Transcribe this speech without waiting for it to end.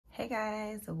Hey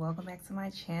guys, welcome back to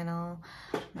my channel.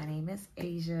 My name is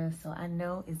Asia. So I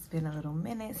know it's been a little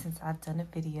minute since I've done a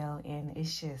video, and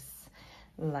it's just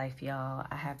life, y'all.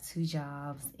 I have 2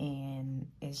 jobs and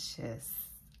it's just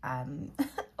I'm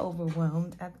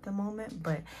overwhelmed at the moment,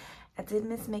 but I did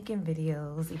miss making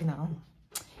videos, even though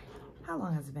how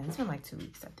long has it been? It's been like 2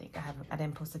 weeks, I think. I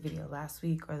didn't post a video last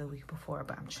week or the week before,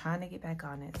 but I'm trying to get back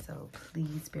on it, so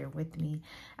please bear with me.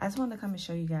 I just wanted to come and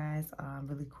show you guys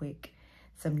really quick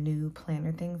some new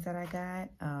planner things that I got.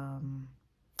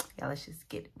 Yeah, let's just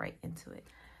get right into it.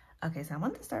 Okay, so I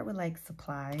wanted to start with like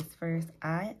supplies first.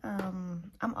 I'm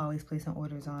always placing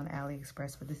orders on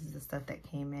AliExpress, but this is the stuff that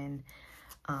came in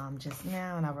just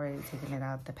now, and I've already taken it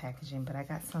out the packaging. But I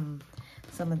got some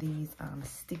of these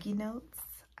sticky notes.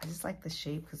 I just like the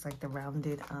shape because like the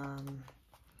rounded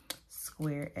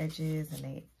square edges,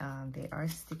 and they are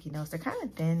sticky notes. They're kind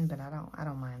of thin, but I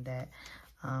don't mind that.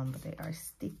 But they are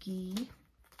sticky.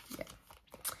 Yeah.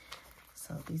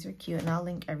 So these are cute, and I'll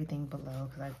link everything below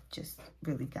because I just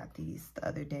really got these the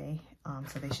other day.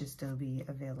 So they should still be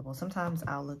available. Sometimes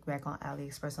I'll look back on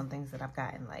AliExpress on things that I've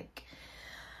gotten like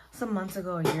some months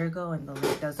ago, a year ago, and the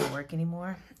link doesn't work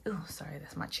anymore. Ooh, sorry,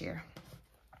 that's my chair.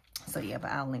 So yeah,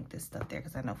 but I'll link this stuff there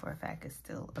because I know for a fact it's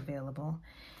still available.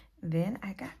 Then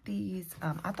I got these,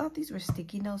 I thought these were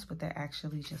sticky notes, but they're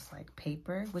actually just like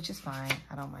paper, which is fine.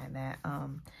 I don't mind that.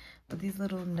 But these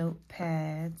little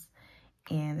notepads,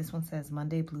 and this one says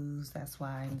Monday Blues. That's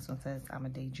why. And this one says I'm a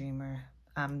daydreamer.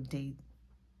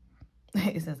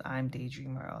 It says I'm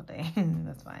daydreamer all day.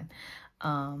 That's fine.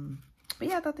 But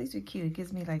yeah, I thought these were cute. It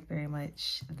gives me like very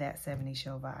much that 70s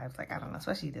show vibes. Like, I don't know,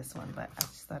 especially this one, but I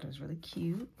just thought it was really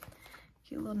cute.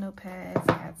 Cute little notepads.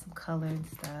 Add some color and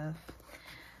stuff.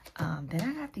 Then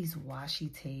I got these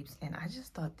washi tapes, and I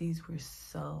just thought these were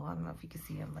so, I don't know if you can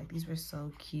see them, like these were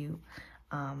so cute.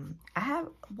 I have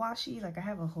washi, like I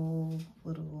have a whole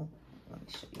little, let me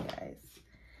show you guys,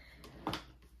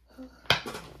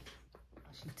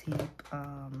 washi tape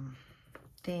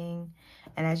thing,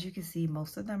 and as you can see,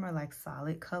 most of them are like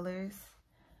solid colors,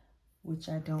 which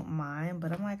I don't mind,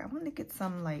 but I'm like, I want to get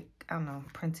some like, I don't know,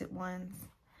 printed ones.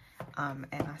 And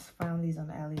I found these on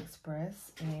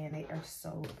AliExpress, and they are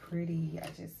so pretty. I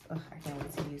can't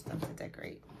wait to use them to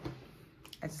decorate.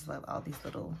 I just love all these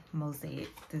little mosaic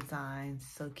designs,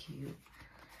 so cute.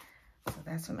 So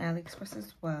that's from AliExpress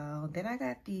as well. Then I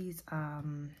got these, I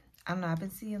don't know, I've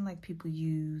been seeing like people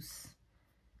use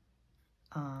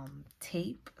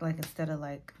tape, like instead of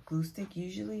like glue stick.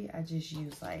 Usually I just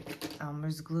use like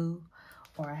Elmer's glue,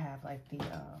 or I have like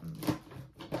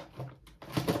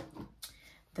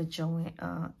the Joanne,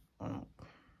 I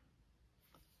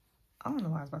don't know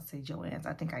why I was about to say Joann's.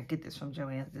 I think I get this from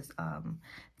Joann's, this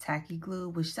tacky glue,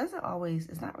 which doesn't always,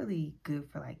 it's not really good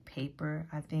for like paper,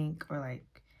 I think, or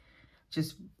like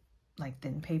just like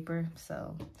thin paper.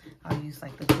 So I'll use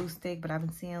like the glue stick, but I've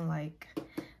been seeing like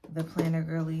the planner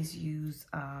girlies use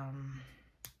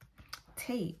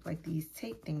tape, like these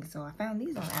tape things. So I found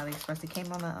these on AliExpress. It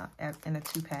came on in a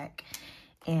 2-pack.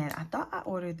 And I thought I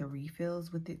ordered the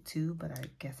refills with it too, but I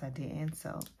guess I didn't. So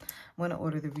I'm going to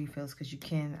order the refills because you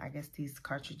can, I guess these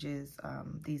cartridges,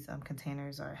 these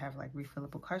containers have like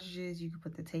refillable cartridges. You can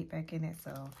put the tape back in it.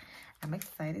 So I'm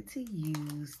excited to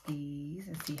use these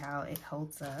and see how it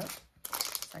holds up.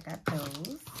 So I got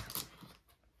those.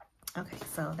 Okay,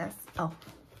 so that's, oh,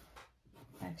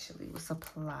 actually with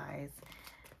supplies.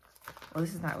 Well,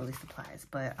 this is not really supplies,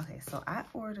 but okay, so I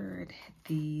ordered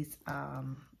these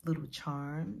little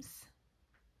charms.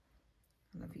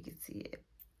 I don't know if you can see it.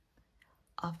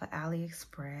 Off of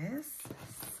AliExpress.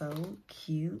 So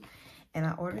cute. And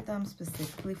I ordered them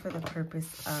specifically for the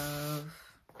purpose of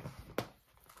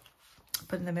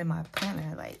putting them in my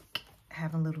planner, like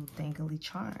having little dangly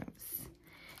charms.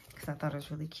 Because I thought it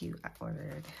was really cute. I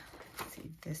ordered, let's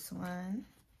see, this one.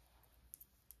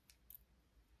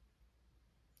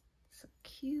 So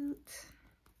cute.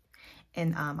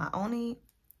 And I only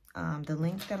the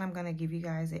link that I'm gonna give you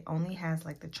guys, it only has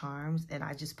like the charms, and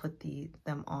I just put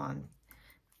them on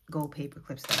gold paper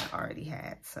clips that I already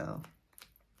had. So,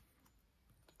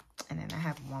 and then I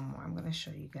have one more I'm gonna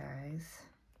show you guys.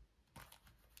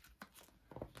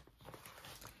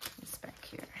 It's back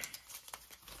here.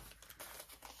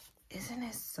 Isn't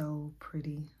it so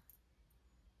pretty?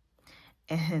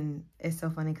 And it's so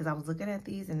funny because I was looking at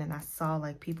these, and then I saw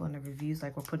like people in the reviews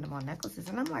like were putting them on necklaces,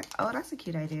 and I'm like, oh, that's a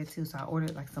cute idea too. So I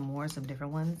ordered like some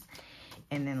different ones,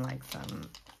 and then like some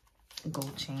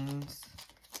gold chains,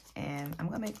 and I'm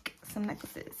gonna make some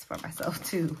necklaces for myself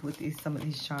too with some of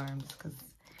these charms, because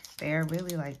they are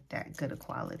really like that good of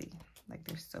quality. Like,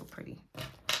 they're so pretty.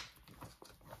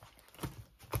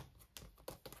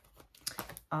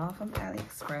 all from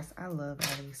AliExpress. I love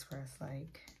AliExpress.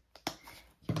 Like,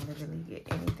 you can literally get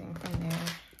anything from there.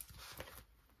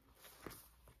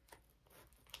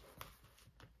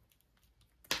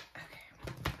 Okay,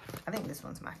 I think this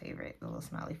one's my favorite. The little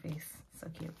smiley face, so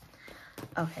cute.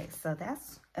 Okay, so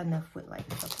that's enough with like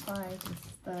supplies and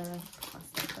stuff. My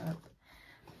stuff up.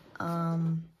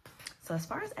 So as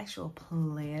far as actual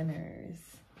planners,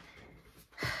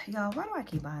 y'all, why do I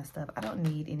keep buying stuff? I don't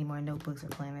need any more notebooks or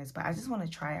planners, but I just want to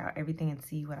try out everything and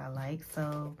see what I like.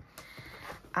 So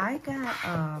I got,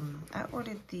 I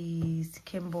ordered these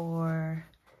Kinbor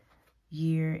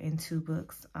Year in 2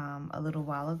 books a little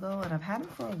while ago, and I've had them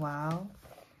for a while.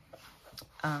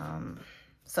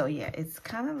 So yeah, it's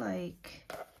kind of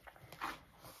like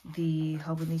the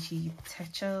Hobonichi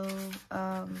Techo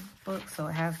book. So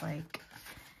it has like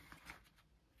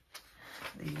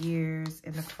the years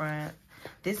in the front.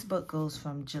 This book goes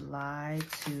from July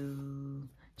to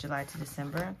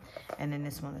December, and then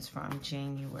this one is from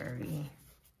January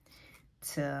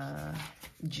to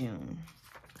June.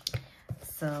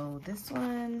 So this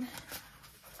one,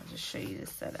 I'll just show you the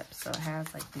setup. So it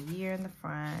has like the year in the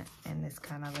front and this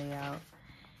kind of layout,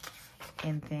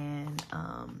 and then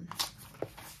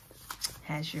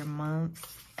has your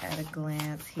months at a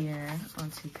glance here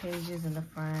on 2 pages in the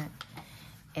front.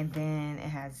 And then it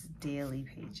has daily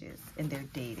pages, and they're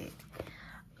dated.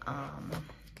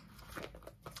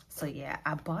 So yeah,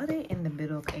 I bought it in the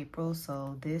middle of April.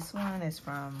 So this one is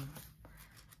from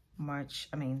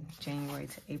January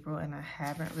to April, and I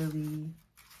haven't really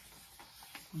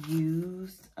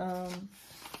used.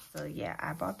 So yeah,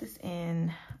 I bought this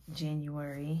in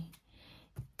January,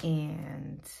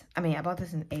 and I bought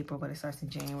this in April, but it starts in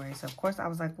January. So of course I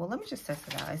was like, well, let me just test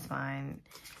it out. It's fine.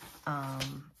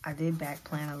 I did back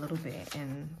plan a little bit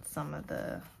in some of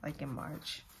the, like in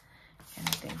March, and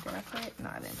I think, did I put, no,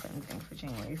 I didn't put anything for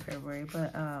January, February,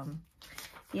 but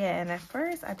yeah, and at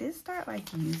first I did start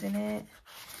like using it,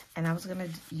 and I was gonna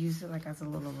use it like as a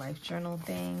little life journal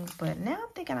thing, but now I'm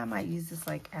thinking I might use this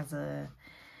like as a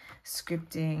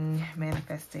scripting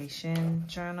manifestation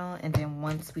journal, and then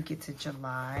once we get to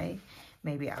July,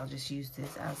 maybe I'll just use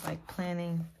this as like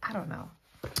planning. I don't know,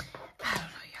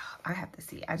 I have to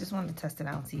see. I just wanted to test it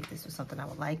out and see if this was something I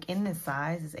would like. In this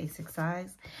size, is A6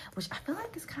 size, which I feel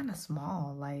like is kind of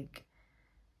small. Like,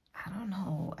 I don't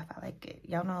know if I like it.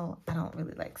 Y'all know I don't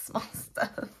really like small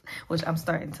stuff, which I'm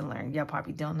starting to learn. Y'all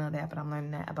probably don't know that, but I'm learning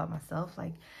that about myself.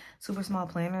 Like, super small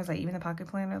planners, like even the pocket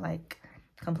planner, like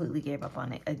completely gave up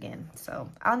on it again. So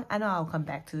I know I'll come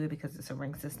back to it because it's a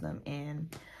ring system,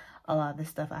 and a lot of the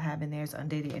stuff I have in there is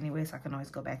undated anyway, so I can always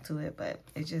go back to it, but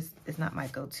it's not my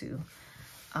go-to.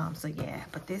 So yeah,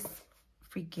 but this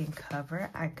freaking cover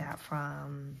I got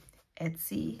from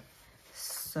Etsy.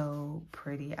 So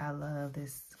pretty. I love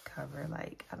this cover.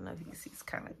 Like, I don't know if you can see, it's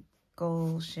kind of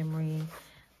gold, shimmery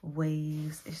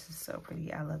waves. It's just so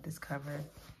pretty. I love this cover.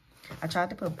 I tried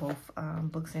to put both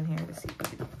books in here to see,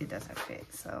 but it doesn't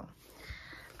fit. So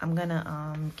I'm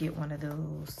gonna get one of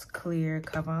those clear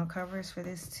cover-on covers for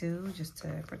this too, just to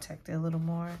protect it a little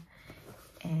more.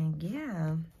 And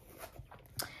yeah.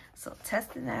 So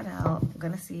testing that out, I'm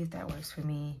gonna see if that works for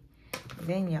me.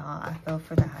 Then y'all, I fell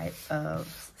for the hype of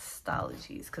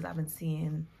Stalogies, because I've been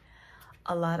seeing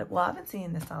a lot of, well, I've been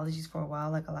seeing the Stalogies for a while.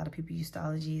 Like, a lot of people use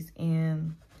Stalogies,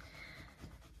 and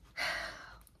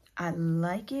I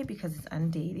like it because it's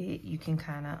undated. You can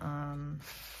kind of,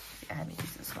 I haven't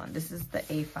used this one. This is the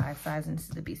A5 size, and this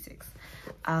is the B6.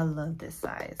 I love this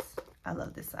size. I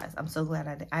love this size. I'm so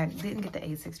glad I didn't get the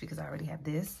A6 because I already have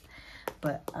this,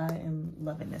 but I am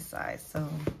loving this size. So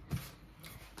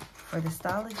for the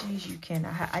Stalogies, you can,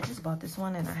 I just bought this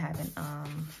one, and I haven't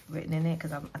written in it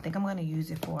because I think I'm going to use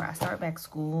it for, I start back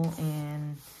school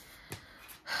in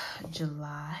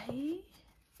July.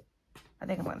 I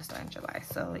think I'm going to start in July,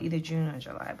 so either June or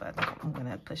July, but I think I'm going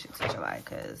to push it to July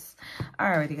because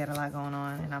I already got a lot going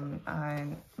on,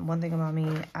 and one thing about me,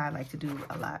 I like to do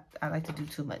a lot. I like to do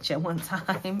too much at one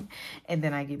time, and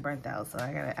then I get burnt out, so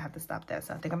I have to stop that.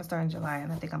 So I think I'm going to start in July,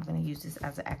 and I think I'm going to use this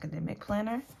as an academic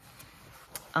planner.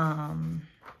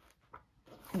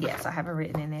 Yes, I haven't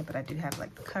written in it, but I do have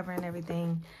like the cover and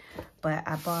everything. But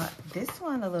I bought this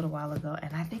one a little while ago,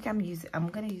 and I think I'm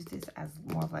going to use this as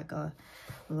more of like a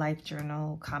life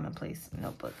journal commonplace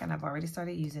notebook, and I've already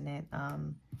started using it.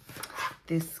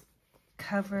 This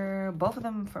cover, both of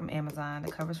them from Amazon.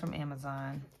 The cover's from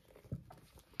Amazon.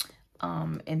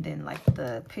 And then like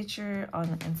the picture on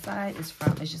the inside is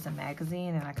it's just a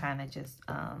magazine, and I kind of just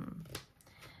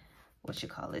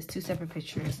it's 2 separate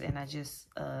pictures, and I just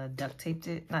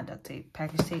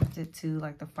package taped it to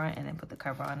like the front, and then put the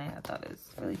cover on it. I thought it was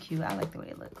really cute. I like the way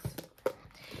it looks.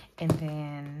 And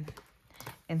then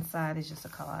inside is just a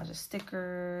collage of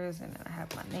stickers, and then I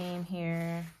have my name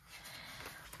here.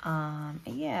 And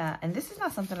yeah, and this is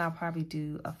not something I'll probably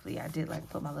do a flea. I did like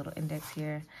put my little index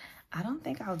here. I don't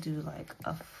think I'll do like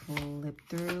a flip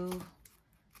through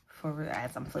for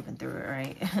as I'm flipping through it,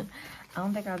 right? I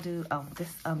don't think I'll do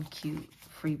this cute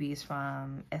freebies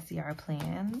from SER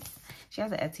Plans. She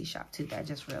has an Etsy shop too that I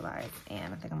just realized,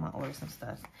 and I think I'm gonna order some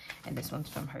stuff, and this one's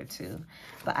from her too.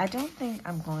 But I don't think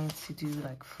I'm going to do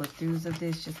like flip throughs of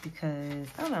this, just because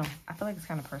I don't know, I feel like it's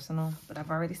kind of personal, but I've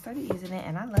already started using it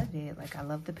and I love it. Like, I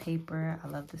love the paper, I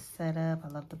love the setup, I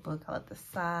love the book, I love the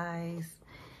size.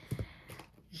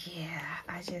 Yeah,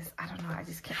 I don't know, I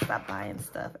just can't stop buying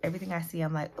stuff. Everything I see,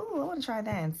 I'm like, oh, I want to try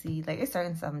that and see. Like, it's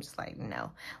certain stuff I'm just like,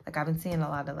 no. Like, I've been seeing a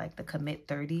lot of like the Commit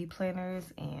 30 planners,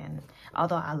 and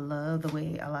although I love the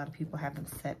way a lot of people have them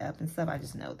set up and stuff, I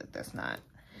just know that that's not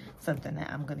something that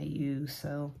I'm gonna use.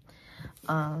 So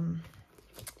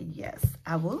yes,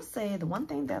 I will say the one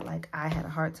thing that like I had a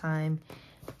hard time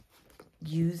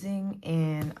using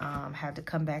and had to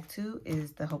come back to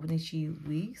is the Hobonichi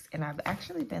Weeks, and I've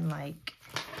actually been like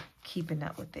keeping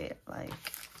up with it. Like,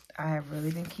 I have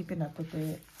really been keeping up with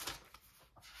it,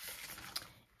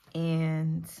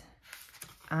 and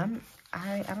I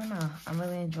don't know, I'm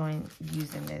really enjoying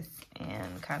using this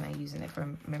and kind of using it for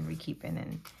memory keeping.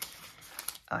 And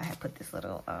I had put this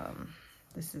little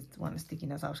this is one of the sticky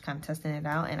notes. I was kind of testing it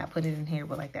out, and I put it in here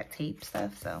with like that tape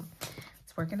stuff, so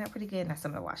it's working out pretty good. And that's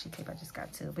some of the washi tape I just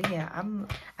got too. But yeah,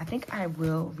 I think I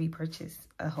will repurchase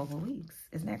a Hobo Weeks.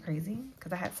 Isn't that crazy?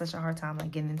 Because I had such a hard time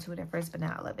like getting into it at first, but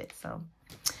now I love it. So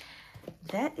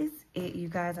that is it, you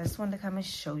guys. I just wanted to come and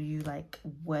show you like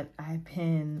what I've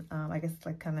been I guess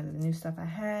like kind of the new stuff I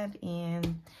have.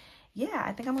 And yeah,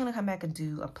 I think I'm gonna come back and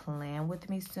do a plan with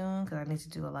me soon, because I need to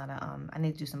do a lot of I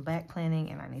need to do some back planning,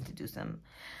 and I need to do some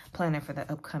planning for the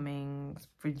upcoming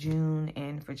for June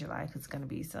and for July, because it's gonna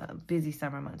be some busy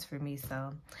summer months for me.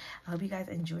 So I hope you guys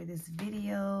enjoy this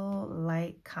video.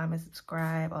 Like, comment,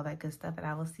 subscribe, all that good stuff, and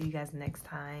I will see you guys next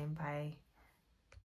time. Bye.